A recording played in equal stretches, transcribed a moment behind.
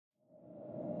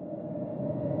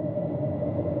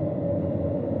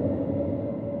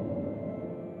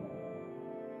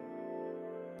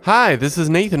Hi, this is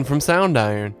Nathan from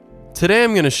Soundiron. Today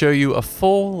I'm going to show you a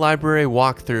full library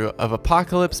walkthrough of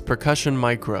Apocalypse Percussion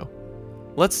Micro.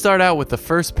 Let's start out with the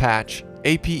first patch,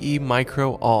 APE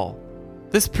Micro All.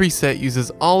 This preset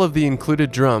uses all of the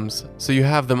included drums, so you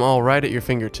have them all right at your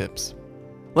fingertips.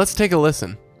 Let's take a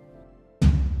listen.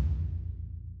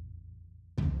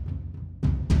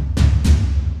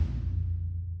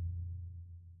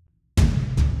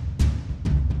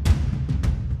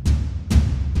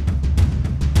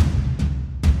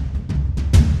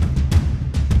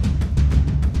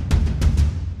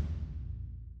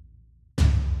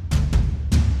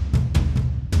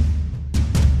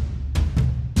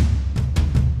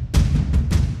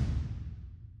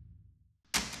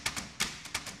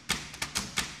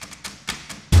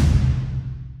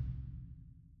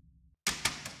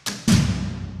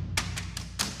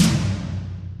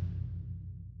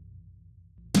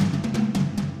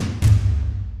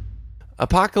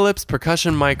 Apocalypse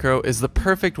Percussion Micro is the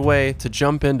perfect way to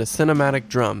jump into cinematic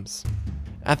drums.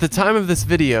 At the time of this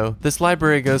video, this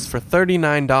library goes for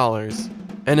 $39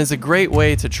 and is a great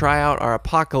way to try out our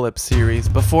Apocalypse series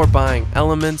before buying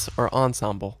Elements or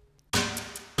Ensemble.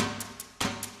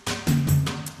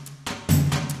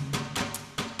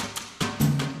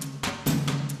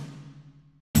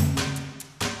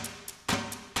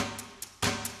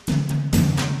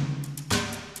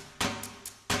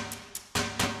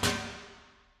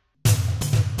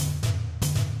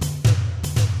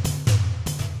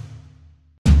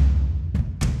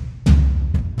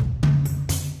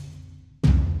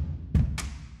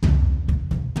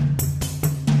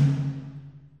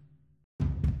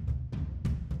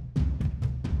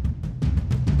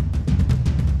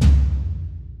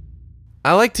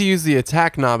 I like to use the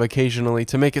attack knob occasionally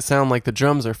to make it sound like the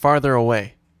drums are farther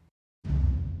away.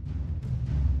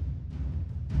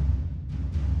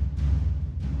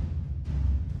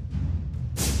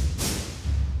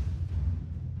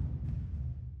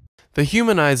 The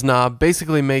humanize knob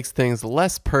basically makes things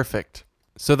less perfect,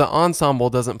 so the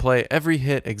ensemble doesn't play every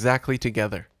hit exactly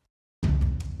together.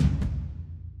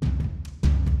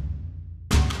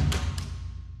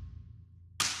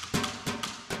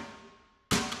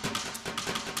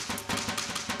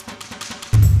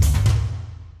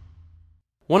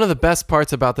 One of the best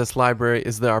parts about this library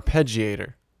is the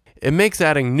arpeggiator. It makes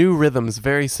adding new rhythms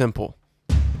very simple.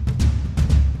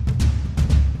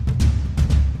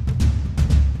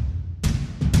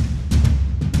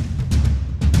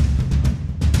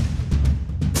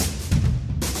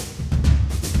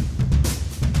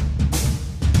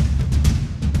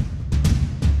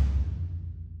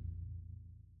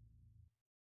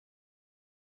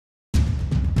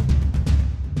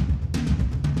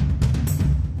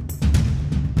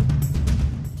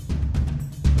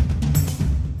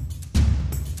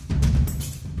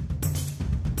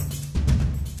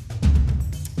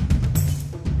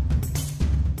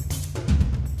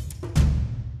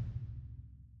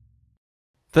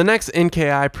 The next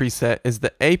NKI preset is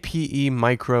the APE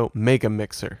Micro Mega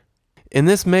Mixer. In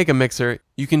this Mega Mixer,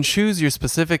 you can choose your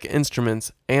specific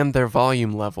instruments and their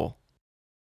volume level.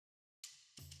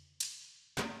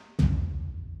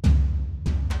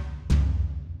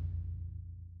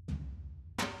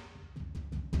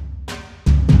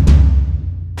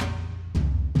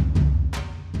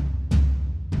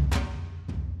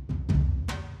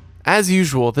 As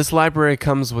usual, this library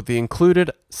comes with the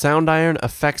included Soundiron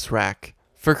effects rack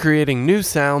for creating new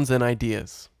sounds and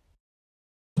ideas.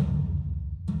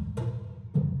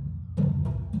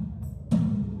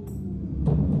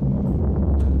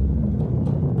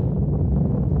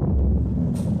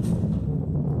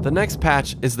 The next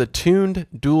patch is the tuned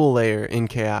dual layer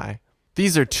NKI.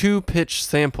 These are two pitch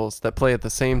samples that play at the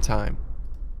same time.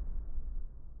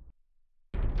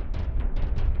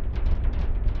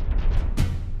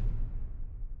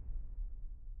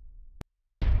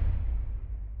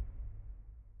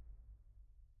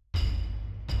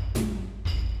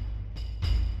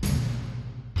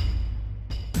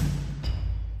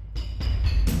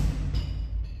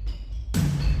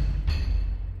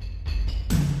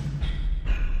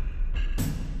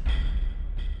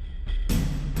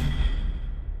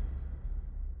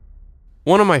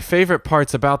 One of my favorite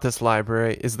parts about this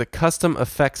library is the custom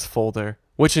effects folder,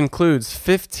 which includes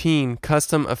 15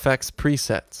 custom effects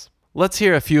presets. Let's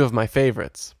hear a few of my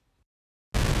favorites.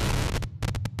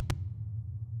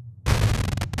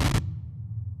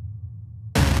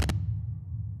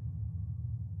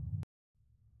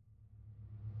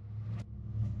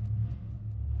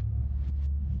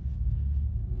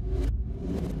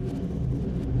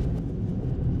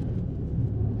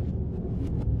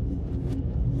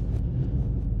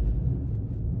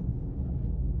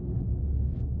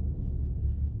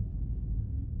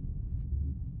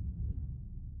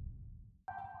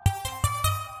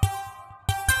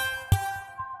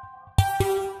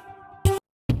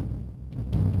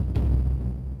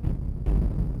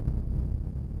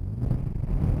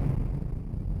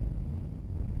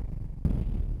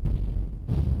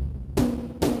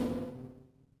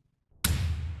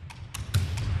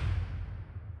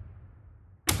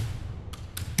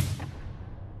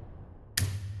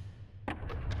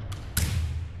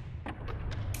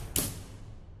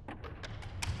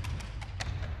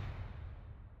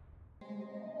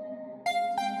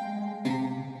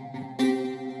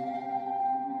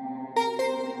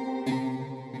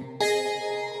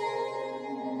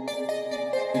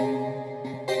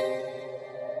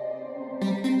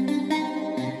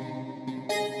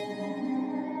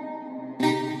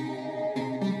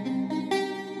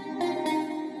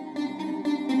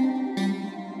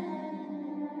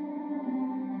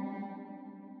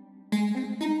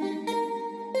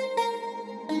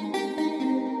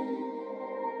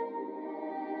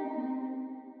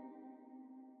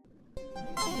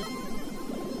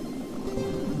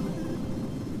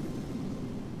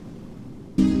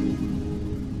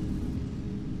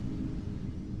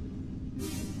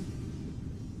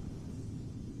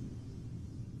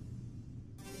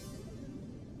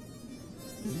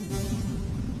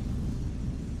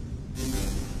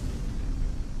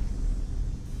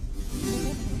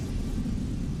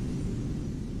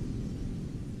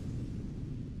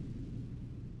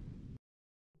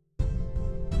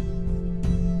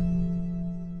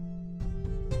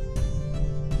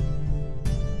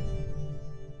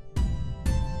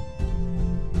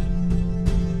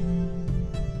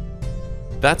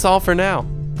 That's all for now.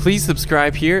 Please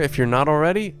subscribe here if you're not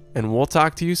already, and we'll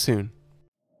talk to you soon.